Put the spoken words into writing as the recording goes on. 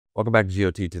Welcome back to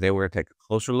GOT. Today we're going to take a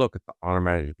closer look at the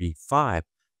Automatic V5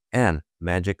 and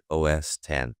Magic OS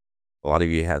 10. A lot of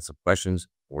you had some questions.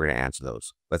 We're going to answer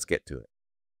those. Let's get to it.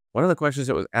 One of the questions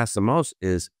that was asked the most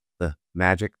is the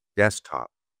Magic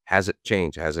desktop. Has it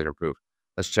changed? Has it improved?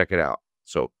 Let's check it out.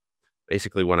 So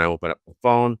basically when I open up the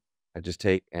phone, I just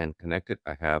take and connect it.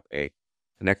 I have a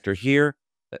connector here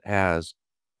that has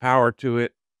power to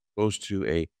it, goes to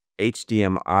a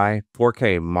HDMI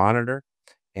 4K monitor,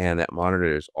 and that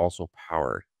monitor is also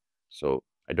powered. So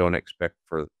I don't expect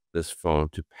for this phone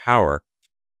to power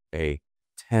a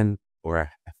 10 or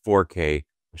a 4K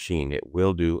machine. It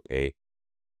will do a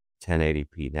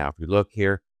 1080p. Now, if you look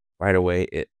here right away,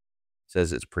 it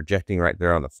says it's projecting right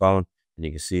there on the phone, and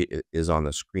you can see it is on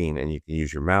the screen, and you can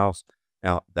use your mouse.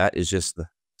 Now, that is just the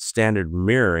standard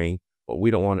mirroring, but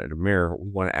we don't want it to mirror. We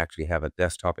want to actually have a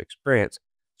desktop experience.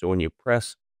 So when you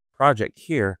press project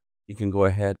here, you can go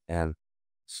ahead and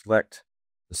select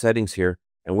the settings here.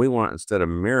 And we want, instead of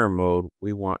mirror mode,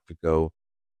 we want to go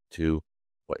to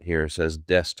what here says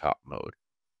desktop mode.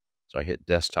 So I hit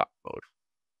desktop mode.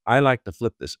 I like to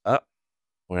flip this up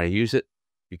when I use it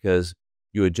because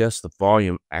you adjust the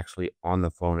volume actually on the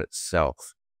phone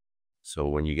itself. So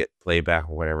when you get playback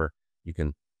or whatever, you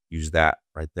can use that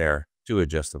right there to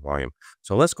adjust the volume.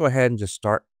 So let's go ahead and just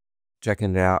start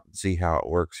checking it out and see how it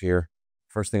works here.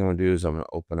 First thing I'm going to do is I'm going to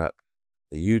open up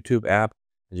the YouTube app.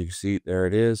 As you can see, there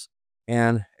it is.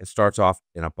 And it starts off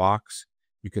in a box.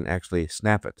 You can actually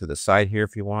snap it to the side here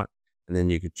if you want. And then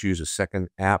you could choose a second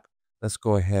app. Let's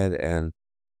go ahead and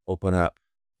open up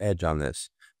Edge on this.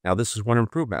 Now, this is one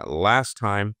improvement. Last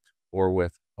time, or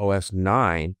with OS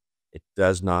 9, it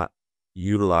does not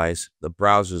utilize the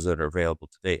browsers that are available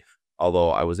today. Although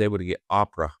I was able to get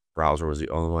Opera browser was the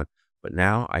only one, but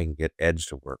now I can get Edge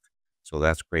to work. So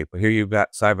that's great. But here you've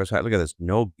got side by side. Look at this,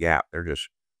 no gap. They're just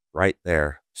right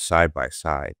there, side by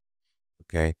side.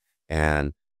 Okay.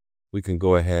 And we can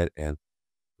go ahead and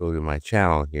go to my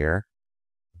channel here,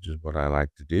 which is what I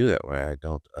like to do. That way I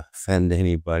don't offend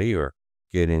anybody or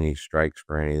get any strikes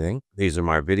for anything. These are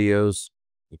my videos.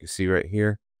 You can see right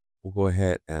here. We'll go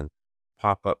ahead and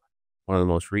pop up one of the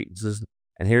most recent.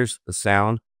 And here's the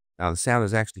sound. Now the sound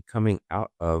is actually coming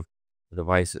out of the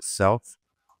device itself.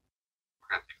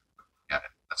 We're going to take a quick look at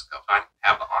it. Let's go find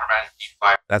have the Automatic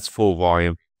V5. That's full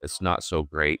volume. It's not so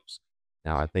great.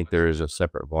 Now I think there is a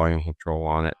separate volume control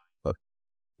on it, but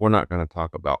we're not going to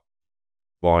talk about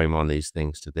volume on these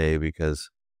things today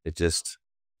because it just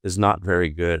is not very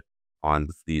good on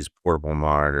these portable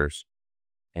monitors.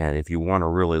 And if you want to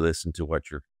really listen to what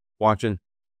you're watching,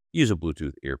 use a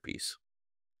Bluetooth earpiece.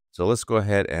 So let's go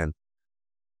ahead and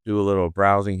do a little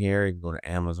browsing here. You can go to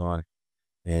Amazon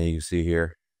and you can see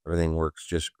here, everything works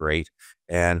just great.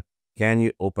 And can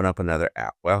you open up another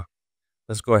app? Well,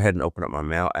 let's go ahead and open up my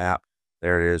Mail app.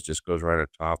 There it is, just goes right at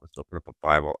the top. Let's open up a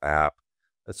Bible app.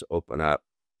 Let's open up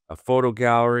a photo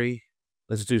gallery.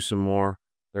 Let's do some more.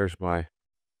 There's my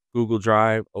Google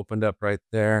Drive opened up right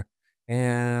there.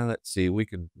 And let's see, we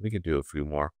could do a few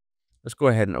more. Let's go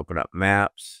ahead and open up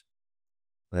Maps.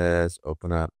 Let's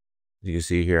open up. You can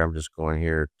see here, I'm just going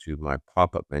here to my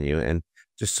pop-up menu. And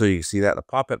just so you can see that, the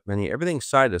pop-up menu, everything's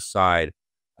side to side.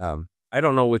 I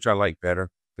don't know which I like better,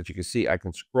 but you can see I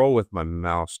can scroll with my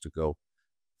mouse to go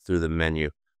through the menu.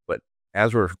 But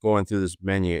as we're going through this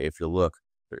menu, if you look,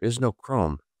 there is no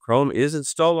Chrome. Chrome is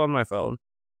installed on my phone,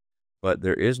 but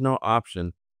there is no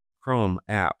option Chrome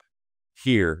app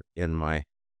here in my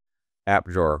app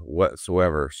drawer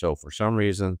whatsoever. So for some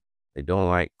reason, they don't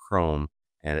like Chrome,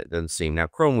 and it doesn't seem. Now,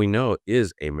 Chrome, we know,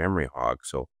 is a memory hog,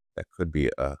 so that could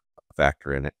be a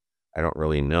factor in it. I don't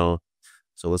really know.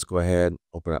 So let's go ahead and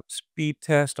open up speed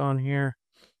test on here,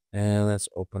 and let's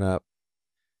open up.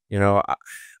 You know,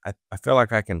 I feel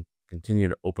like I can continue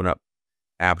to open up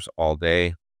apps all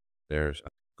day. There's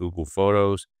Google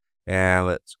Photos, and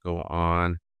let's go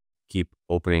on, keep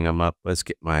opening them up. Let's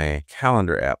get my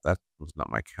calendar app. That was not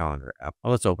my calendar app.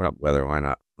 Well, let's open up weather. Why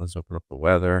not? Let's open up the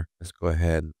weather. Let's go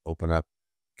ahead and open up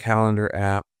calendar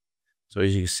app. So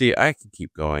as you can see, I can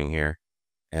keep going here,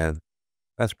 and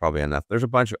that's probably enough. There's a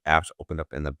bunch of apps opened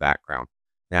up in the background.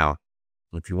 Now,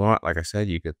 if you want, like I said,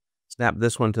 you could snap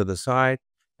this one to the side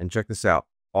and check this out.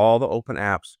 All the open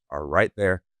apps are right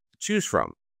there to choose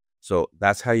from. So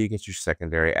that's how you get your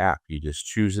secondary app. You just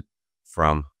choose it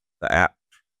from the app,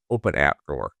 open app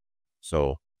drawer.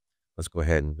 So let's go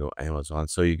ahead and go Amazon.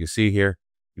 So you can see here,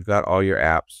 you've got all your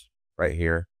apps right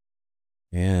here.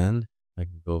 And I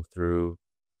can go through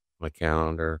my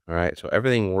calendar. All right. So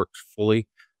everything works fully.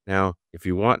 Now, if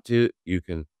you want to, you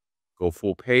can go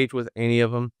full page with any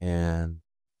of them and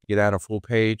get out a full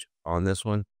page on this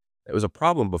one. It was a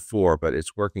problem before, but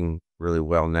it's working really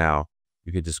well now.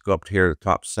 You could just go up to here to the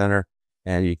top center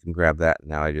and you can grab that.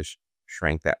 Now I just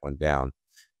shrank that one down.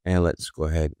 And let's go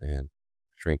ahead and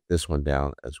shrink this one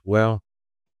down as well.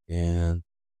 And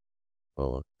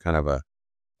well, kind of a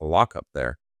lockup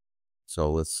there.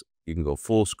 So you can go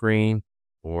full screen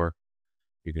or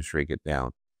you can shrink it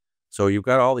down. So you've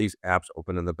got all these apps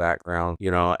open in the background,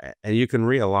 and you can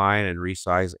realign and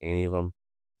resize any of them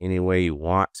any way you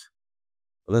want.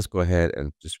 But let's go ahead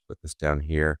and just put this down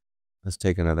here. Let's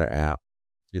take another app.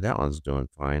 See, that one's doing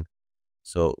fine.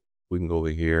 So we can go over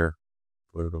here,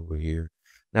 put it over here.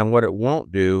 Now, what it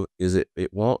won't do is it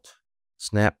won't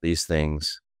snap these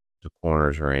things to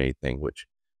corners or anything, which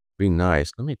would be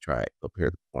nice. Let me try it up here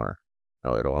at the corner.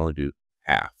 No, it'll only do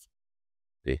half.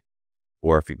 See?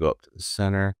 Or if you go up to the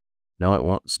center, no, it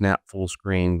won't snap full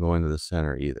screen going to the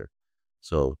center either.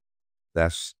 So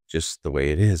that's just the way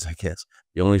it is, I guess.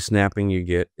 The only snapping you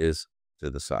get is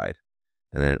to the side,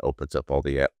 and then it opens up all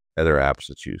the other apps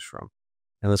to choose from.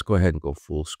 And let's go ahead and go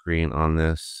full screen on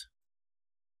this.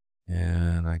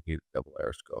 And I get double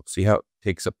arrow scope. See how it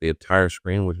takes up the entire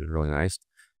screen, which is really nice.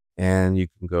 And you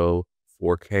can go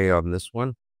 4K on this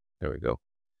one. There we go.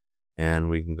 And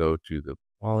we can go to the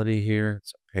quality here.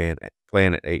 It's playing at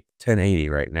 1080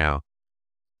 right now.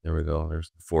 There we go.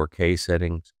 There's the 4K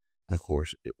settings. And of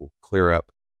course, it will clear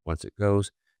up once it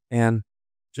goes. And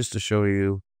just to show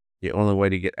you, the only way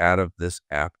to get out of this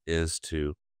app is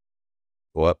to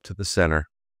go up to the center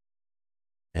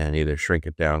and either shrink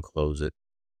it down, close it,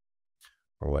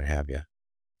 or what have you.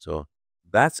 So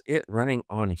that's it running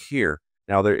on here.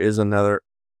 Now there is another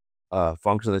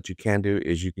function that you can do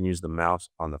is you can use the mouse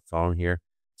on the phone here.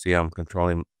 See, I'm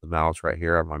controlling the mouse right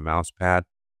here on my mouse pad.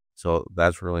 So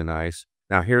that's really nice.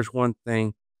 Now here's one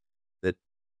thing that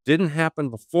didn't happen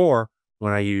before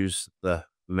when I used the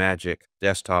Magic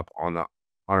desktop on the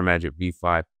Magic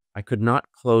V5. I could not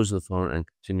close the phone and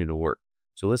continue to work.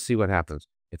 So let's see what happens.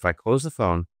 If I close the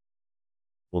phone,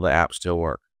 will the app still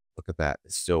work? Look at that.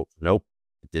 It's still, nope,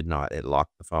 it did not. It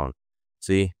locked the phone.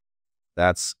 See,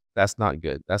 that's not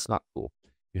good. That's not cool.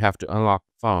 You have to unlock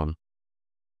the phone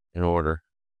in order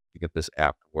to get this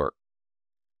app to work.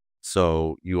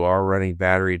 So you are running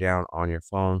battery down on your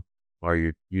phone while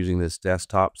you're using this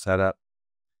desktop setup.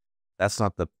 That's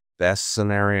not the best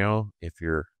scenario if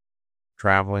you're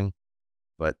traveling,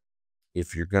 but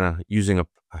if you're using a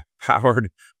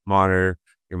powered monitor,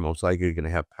 you're most likely going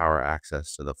to have power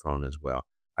access to the phone as well.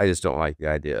 I just don't like the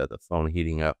idea of the phone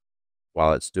heating up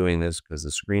while it's doing this because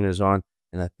the screen is on.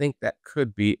 And I think that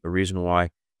could be a reason why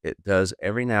it does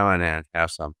every now and then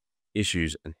have some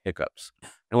issues and hiccups.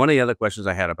 And one of the other questions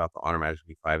I had about the Magic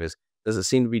V5 is, does it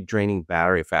seem to be draining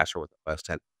battery faster with the OS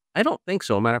 10? I don't think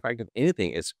so. Matter of fact, if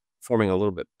anything, it's performing a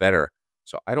little bit better.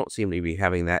 So I don't seem to be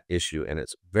having that issue, and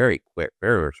it's very quick,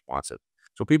 very responsive.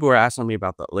 So people were asking me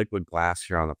about the liquid glass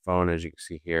here on the phone. As you can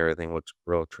see here, everything looks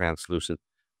real translucent,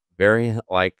 very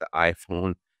like the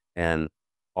iPhone in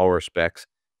all respects.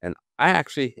 And I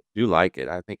actually do like it.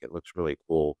 I think it looks really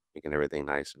cool, making everything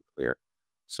nice and clear.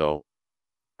 So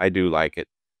I do like it.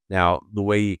 Now, the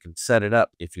way you can set it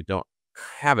up if you don't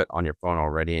have it on your phone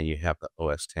already and you have the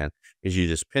OS 10 is you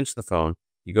just pinch the phone,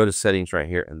 you go to settings right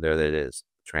here, and there it is,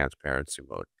 transparency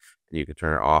mode. And you can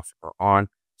turn it off or on.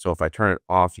 So if I turn it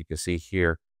off, you can see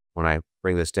here, when I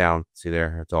bring this down, see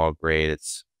there, it's all gray.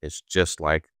 It's just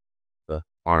like the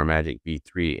Magic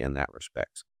V3 in that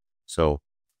respect. So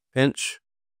pinch,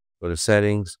 go to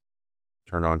settings,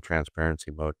 turn on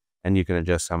transparency mode, and you can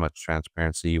adjust how much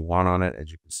transparency you want on it,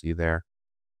 as you can see there.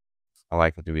 I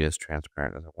like it to be as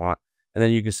transparent as I want. And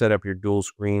then you can set up your dual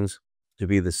screens to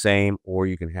be the same, or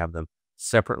you can have them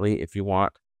separately if you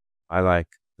want. I like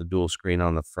the dual screen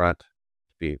on the front to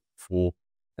be full.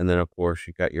 And then, of course,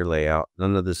 you got your layout.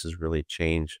 None of this has really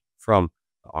changed from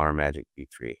the Magic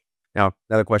V3. Now,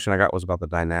 another question I got was about the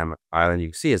dynamic island. You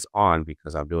can see it's on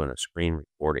because I'm doing a screen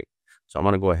recording. So I'm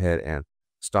going to go ahead and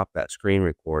stop that screen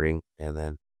recording and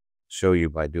then show you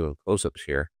by doing close-ups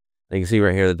here. And you can see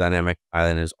right here the dynamic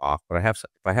island is off. But if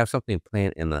I have something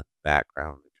playing in the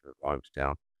background, turn the volumes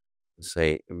down,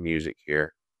 say music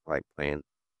here, like playing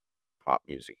pop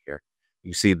music here.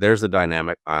 You see there's the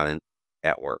dynamic island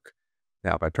at work.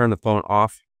 Now, if I turn the phone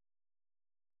off,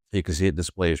 you can see it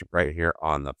displays right here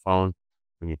on the phone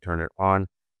when you turn it on.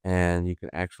 And you can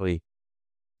actually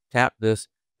tap this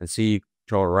and see you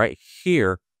control right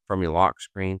here from your lock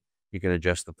screen. You can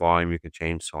adjust the volume, you can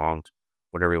change songs,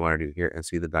 whatever you want to do here, and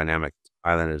see the dynamic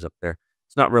island is up there.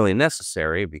 It's not really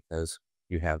necessary because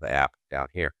you have the app down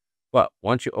here. But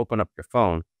once you open up your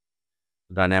phone,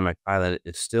 the dynamic island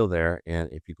is still there. And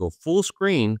if you go full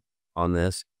screen on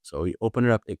this, so you open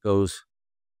it up, it goes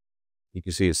You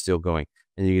can see it's still going.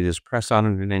 And you can just press on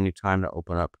it at any time to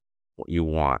open up what you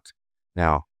want.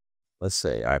 Now, let's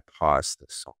say I pause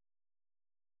this. So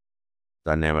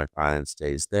dynamic island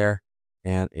stays there.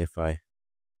 And if I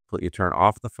turn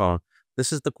off the phone,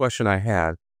 this is the question I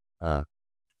had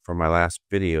from my last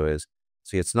video is,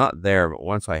 see, it's not there, but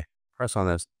once I press on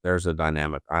this, there's a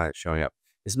dynamic island showing up.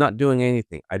 It's not doing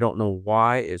anything. I don't know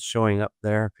why it's showing up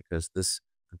there because this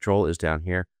control is down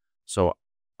here. So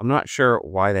I'm not sure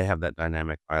why they have that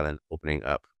dynamic island opening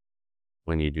up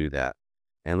when you do that.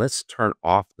 And let's turn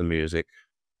off the music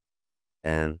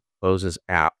and close this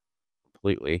app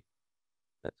completely.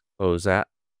 Let's close that.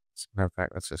 As a matter of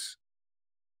fact, let's just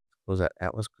close that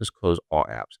app. Let's just close all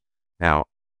apps. Now,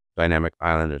 dynamic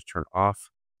island is turned off.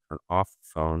 Turn off the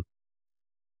phone.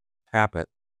 Tap it.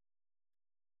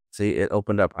 See, it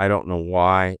opened up. I don't know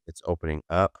why it's opening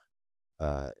up.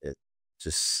 It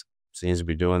just seems to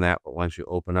be doing that. But once you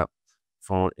open up the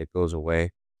phone, it goes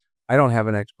away. I don't have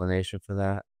an explanation for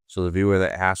that. So the viewer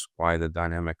that asked why the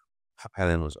dynamic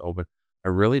island was open, I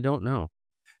really don't know.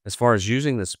 As far as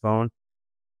using this phone,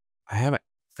 I haven't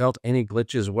felt any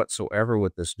glitches whatsoever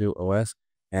with this new OS.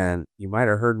 And you might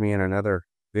have heard me in another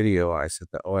video. I said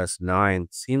the OS 9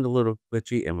 seemed a little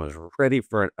glitchy and was ready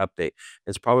for an update.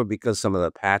 It's probably because some of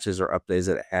the patches or updates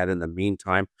that it had in the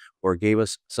meantime or gave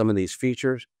us some of these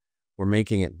features were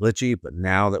making it glitchy. But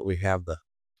now that we have the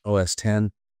OS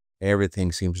 10,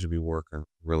 everything seems to be working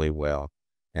really well.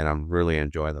 And I'm really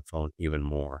enjoying the phone even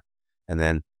more. And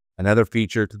then another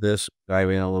feature to this,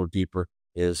 diving in a little deeper,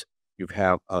 is you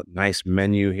have a nice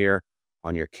menu here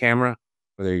on your camera,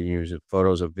 whether you're using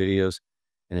photos or videos.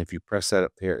 And if you press that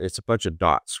up here, it's a bunch of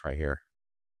dots right here.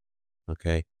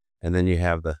 Okay. And then you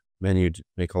have the menu to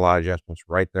make a lot of adjustments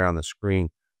right there on the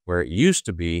screen, where it used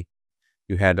to be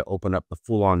you had to open up the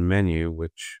full-on menu,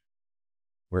 which,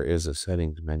 where is the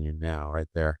settings menu now? Right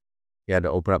there. You had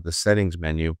to open up the settings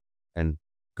menu and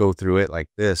go through it like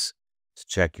this to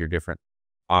check your different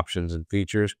options and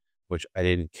features, which I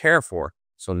didn't care for.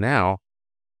 So now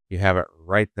you have it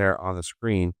right there on the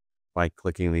screen by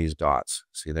clicking these dots.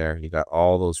 See there, you got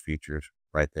all those features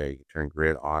right there. You can turn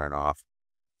grid on and off.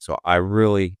 So I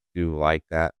really do like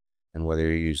that. And whether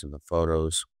you're using the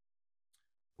photos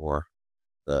or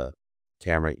the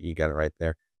camera, you got it right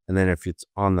there. And then if it's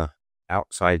on the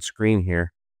outside screen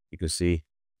here, you can see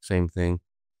same thing,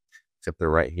 except they're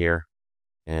right here.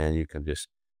 And you can just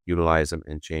utilize them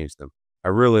and change them. I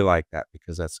really like that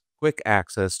because that's quick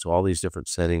access to all these different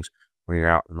settings when you're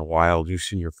out in the wild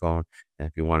using your phone. And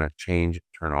if you want to change,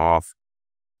 turn off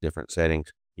different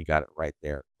settings, you got it right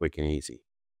there, quick and easy.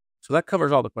 So that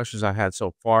covers all the questions I had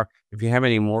so far. If you have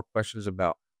any more questions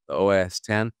about the OS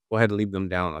 10, go ahead and leave them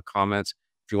down in the comments.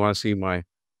 If you want to see my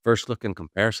first look in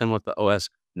comparison with the OS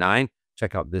 9,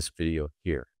 check out this video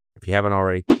here. If you haven't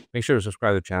already, make sure to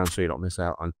subscribe to the channel so you don't miss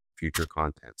out on future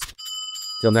contents.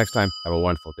 Till next time, have a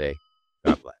wonderful day.